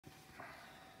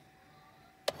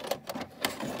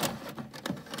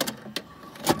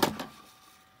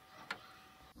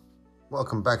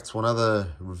Welcome back to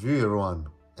another review, everyone.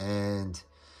 And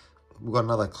we've got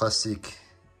another classic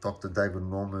Dr. David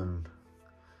Norman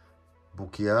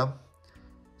book here.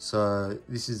 So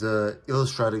this is the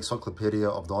illustrated Encyclopaedia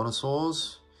of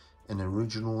Dinosaurs, an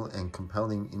original and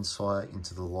compelling insight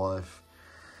into the life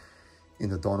in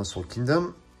the dinosaur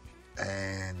kingdom.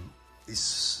 And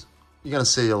this, you're going to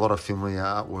see a lot of familiar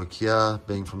artwork here,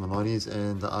 being from the 90s,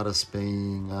 and the artist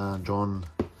being John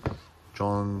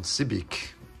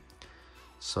Sibic.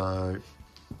 So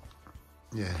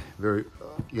yeah, you're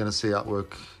going to see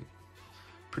artwork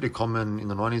pretty common in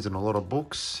the 90s in a lot of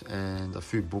books, and a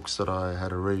few books that I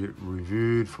had already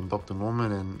reviewed from Dr.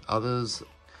 Norman and others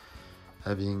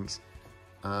having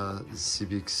John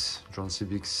Sibic's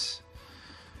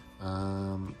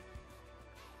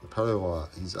paleo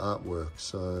art, his artwork.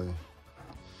 So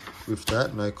with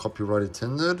that, no copyright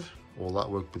intended. All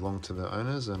artwork belonged to the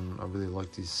owners, and I really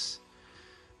like this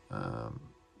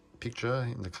picture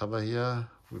in the cover here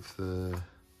with the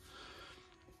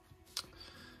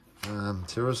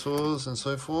pterosaurs and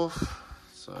so forth.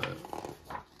 So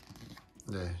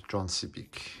yeah, John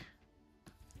Sibic.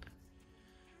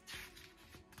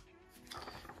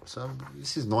 So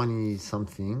this is 90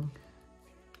 something.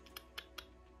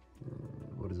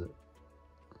 What is it?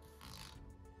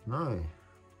 No,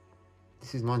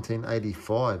 this is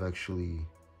 1985 actually.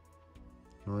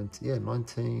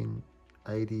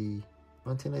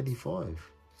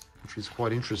 1985, which is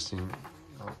quite interesting.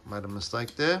 I made a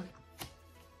mistake there.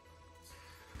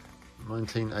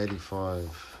 1985.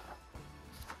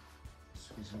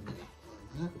 Excuse me.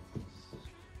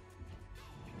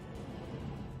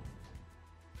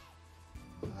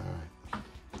 Alright.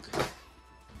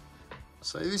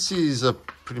 So this is a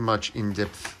pretty much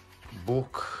in-depth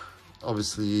book.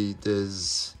 Obviously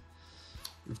there's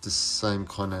with the same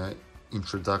kind of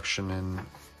introduction and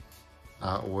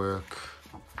artwork.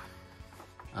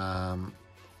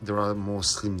 There are more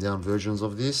slimmed down versions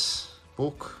of this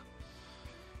book,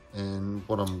 and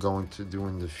what I'm going to do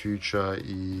in the future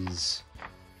is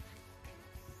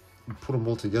put them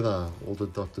all together, all the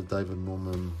Dr. David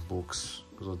Norman books,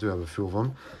 because I do have a few of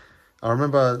them. I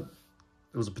remember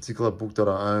there was a particular book that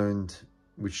I owned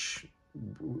which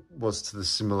was to the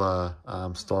similar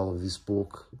style of this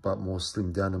book, but more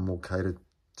slimmed down and more catered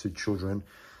to children.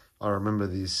 I remember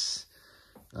this,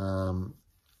 you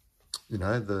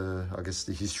know, I guess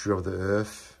the history of the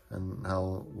earth and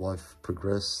how life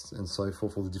progressed and so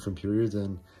forth, all the different periods.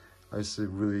 And I used to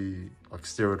really like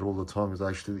stare at it all the time, because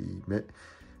I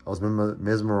was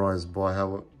mesmerized by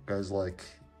how it goes like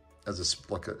as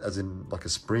in a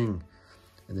spring,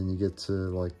 and then you get to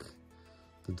like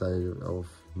the day of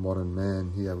modern man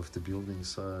here with the buildings.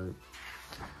 So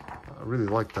I really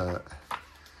like that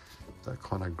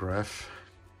kind of graph.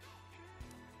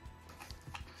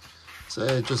 So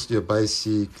yeah, just your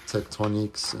basic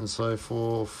tectonics and so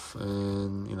forth,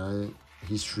 and you know,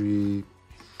 history.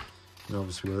 You know,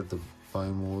 obviously we had the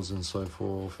bone wars and so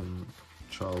forth, and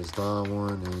Charles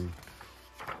Darwin, and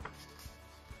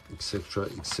etc,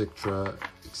 etc,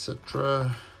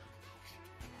 etc.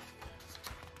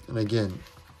 And again,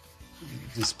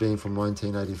 this being from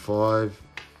 1985,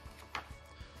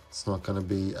 it's not going to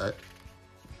be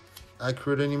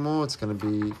accurate anymore. It's going to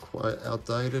be quite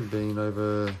outdated, being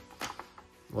over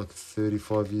like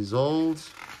 35 years old,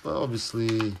 but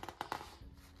obviously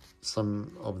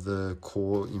some of the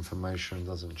core information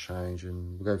doesn't change,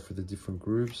 and we'll go through the different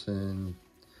groups. And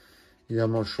yeah,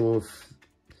 I'm not sure if,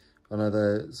 I know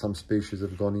that some species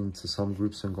have gone into some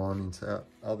groups and gone into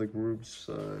other groups.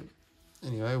 So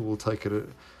anyway, we'll take it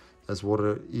as what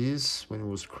it is when it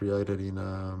was created in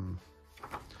or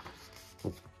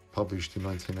published in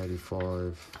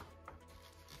 1985.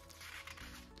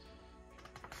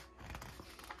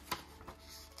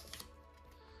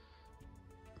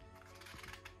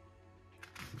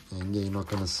 And yeah, you're not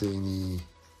going to see any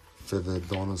feathered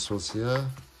dinosaurs here.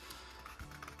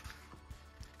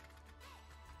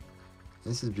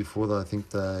 This is before that I think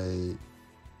they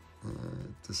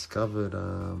discovered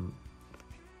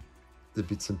the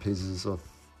bits and pieces of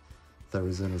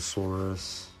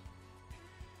Therizinosaurus.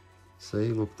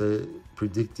 See, look, they're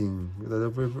predicting, they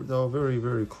were very,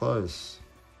 very close.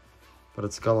 But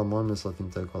it's Gallimimus I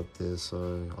think they got there,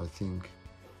 so I think,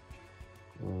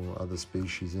 or other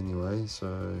species anyway,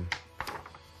 so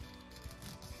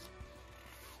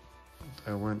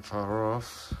they weren't far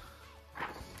off.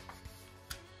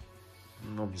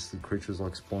 And obviously creatures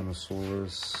like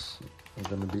Spinosaurus are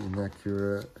going to be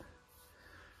inaccurate,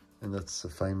 and that's a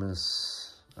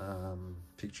famous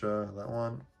picture, that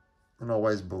one. And I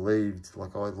always believed,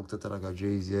 like I looked at that, I go,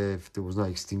 geez, yeah, if there was no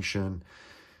extinction,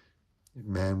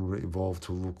 man would evolve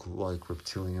to look like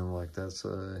reptilian like that.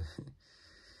 So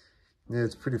yeah,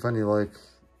 it's pretty funny. Like,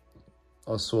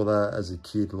 I saw that as a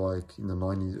kid, like in the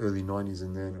 90s, early 90s,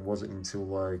 and then it wasn't until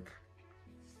like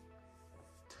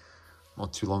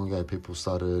not too long ago people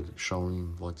started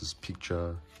showing like this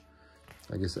picture,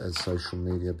 I guess, as social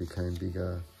media became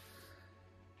bigger.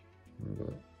 We've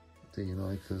got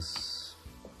Deinonychus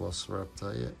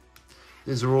Velociraptor. Yeah,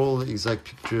 these are all exact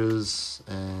pictures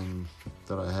and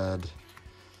that I had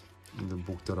in the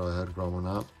book that I had growing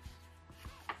up.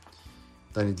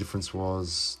 The only difference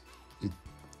was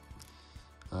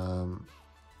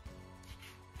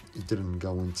it didn't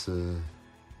go into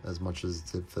as much as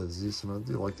depth as this, and I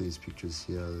do like these pictures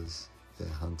here as they're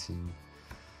hunting.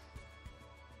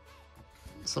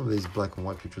 Some of these black and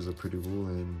white pictures are pretty cool,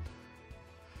 and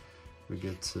we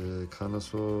get to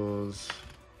Dinosaurs.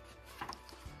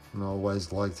 And I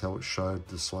always liked how it showed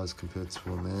the size compared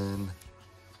to a man.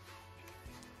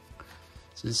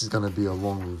 So this is going to be a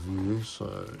long review,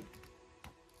 so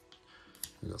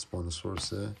we got Spinosaurus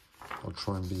there. I'll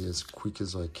try and be as quick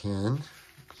as I can.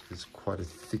 It's quite a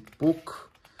thick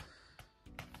book.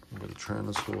 We've got the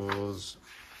Tyrannosaurs.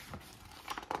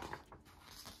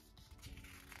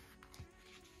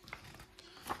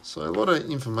 So a lot of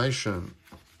information.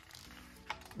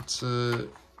 It's a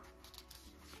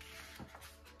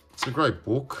great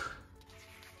book.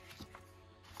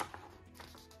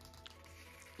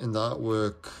 And the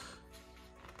artwork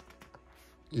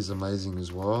is amazing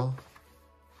as well.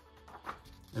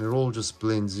 And it all just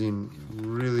blends in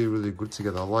really, really good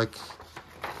together. I like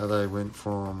how they went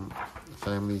from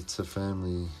family to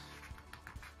family.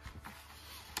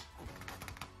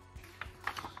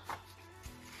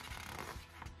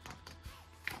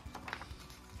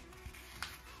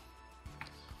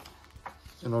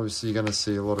 And obviously you're going to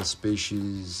see a lot of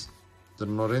species that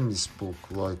are not in this book,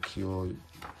 like your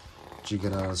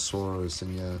Giganotosaurus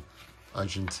and your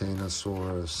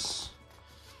Argentinosaurus,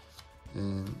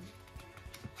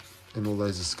 and all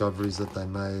those discoveries that they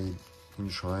made in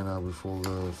China with all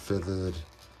the feathered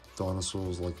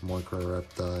dinosaurs like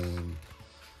Microraptor and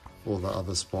all the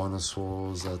other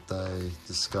Spinosaurs that they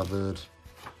discovered.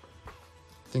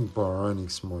 I think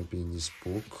Baryonyx might be in this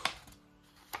book.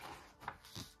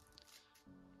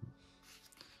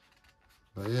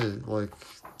 But yeah, like,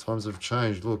 times have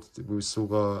changed. Look, we've still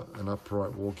got an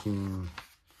upright walking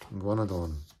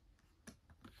iguanodon.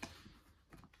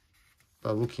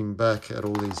 But looking back at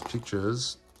all these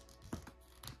pictures,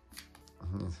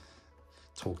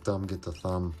 talk dumb, get the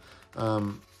thumb,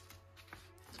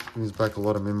 brings back a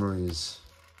lot of memories.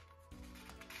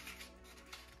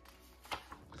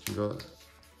 You got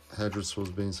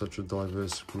hadrosaurs being such a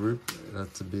diverse group, it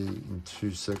had to be in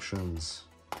 2 sections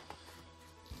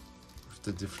with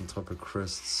the different type of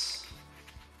crests.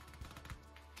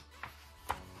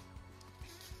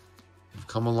 We've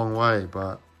come a long way,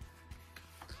 but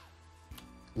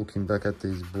looking back at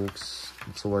these books,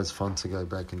 it's always fun to go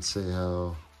back and see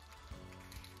how,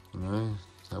 you know,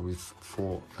 how we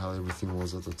thought, how everything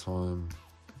was at the time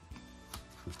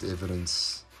with the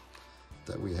evidence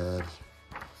that we had.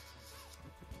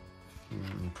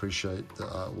 Appreciate the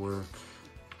artwork.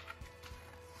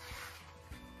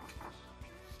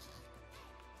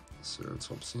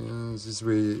 Ceratopsians. This is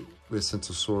where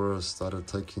Centosaurus started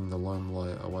taking the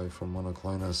limelight away from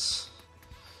Monoclonus.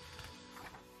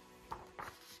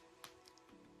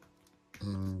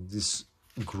 And this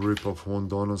group of horned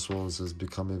dinosaurs has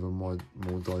become even more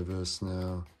diverse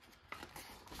now.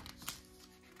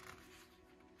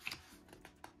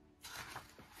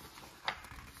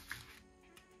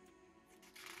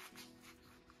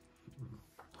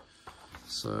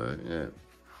 So yeah,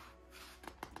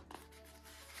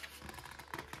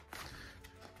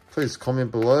 please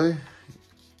comment below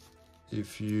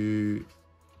if you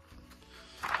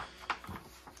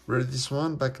read this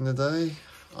one back in the day,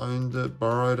 owned it,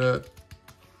 borrowed it.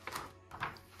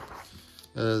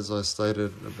 As I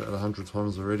stated about 100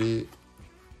 times already,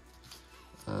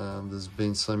 there's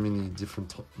been so many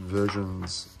different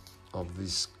versions of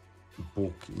this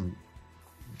book in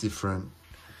different,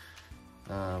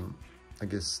 I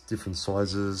guess, different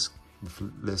sizes with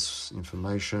less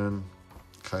information,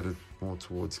 catered more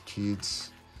towards kids.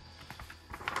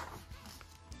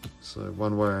 So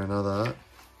one way or another,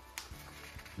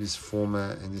 this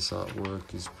format and this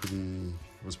artwork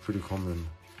was pretty common.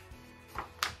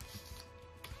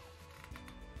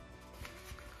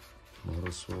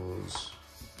 Dinosaurs.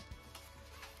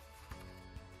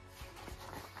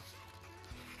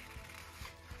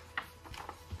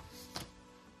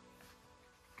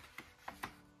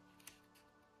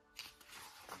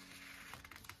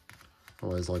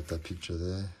 Always like that picture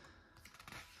there.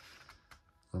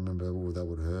 remember, oh, that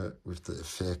would hurt with the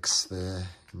effects there,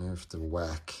 you know, with the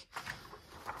whack.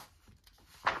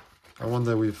 I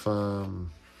wonder if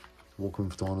Walking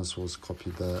with Dinosaurs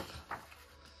copied that.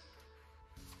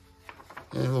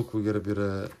 And look, we get a bit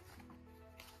of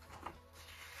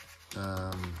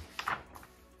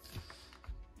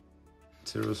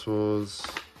pterosaurs,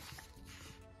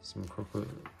 some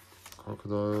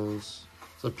crocodiles.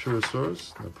 Is that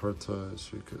Purosaurus? No,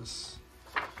 Protosuchus.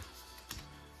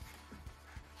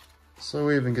 So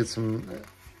we even get some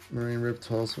marine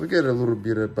reptiles. So we get a little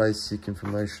bit of basic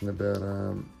information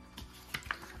about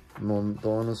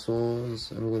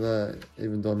non-dinosaurs and all that.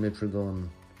 Even Dimetrodon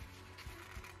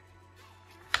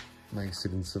makes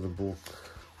it into the book.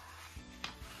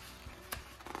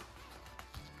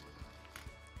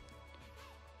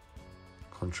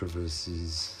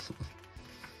 Controversies.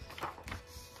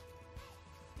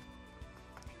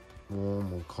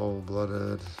 Warm or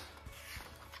cold-blooded.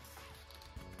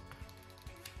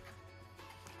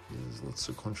 There's lots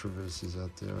of controversies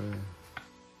out there,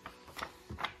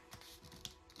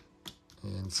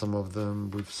 and some of them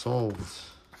we've solved,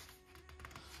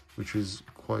 which is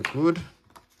quite good.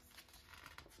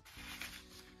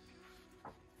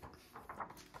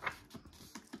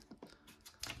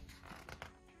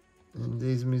 And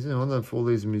these museums, I wonder if all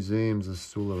these museums are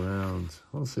still around.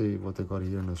 I want to see what they got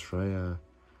here in Australia.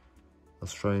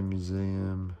 Australian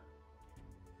Museum,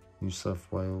 New South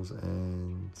Wales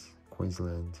and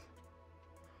Queensland.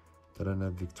 They don't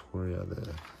have Victoria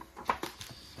there.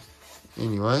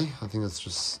 Anyway, I think that's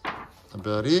just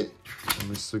about it. And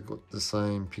we still got the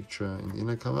same picture in the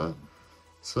inner cover.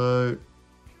 So,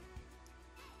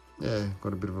 yeah,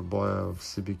 got a bit of a bio of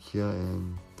Cibic here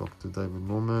and Dr. David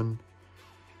Norman.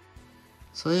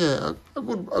 So yeah,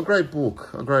 a great book,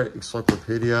 a great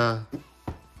encyclopedia.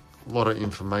 A lot of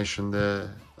information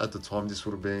there. At the time, this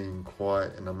would have been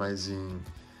quite an amazing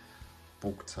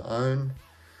book to own.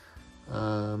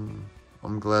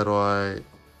 I'm glad I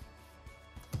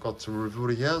got to review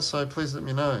it here, so please let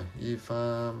me know if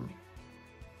yeah,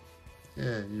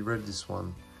 you read this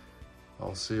one.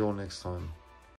 I'll see you all next time.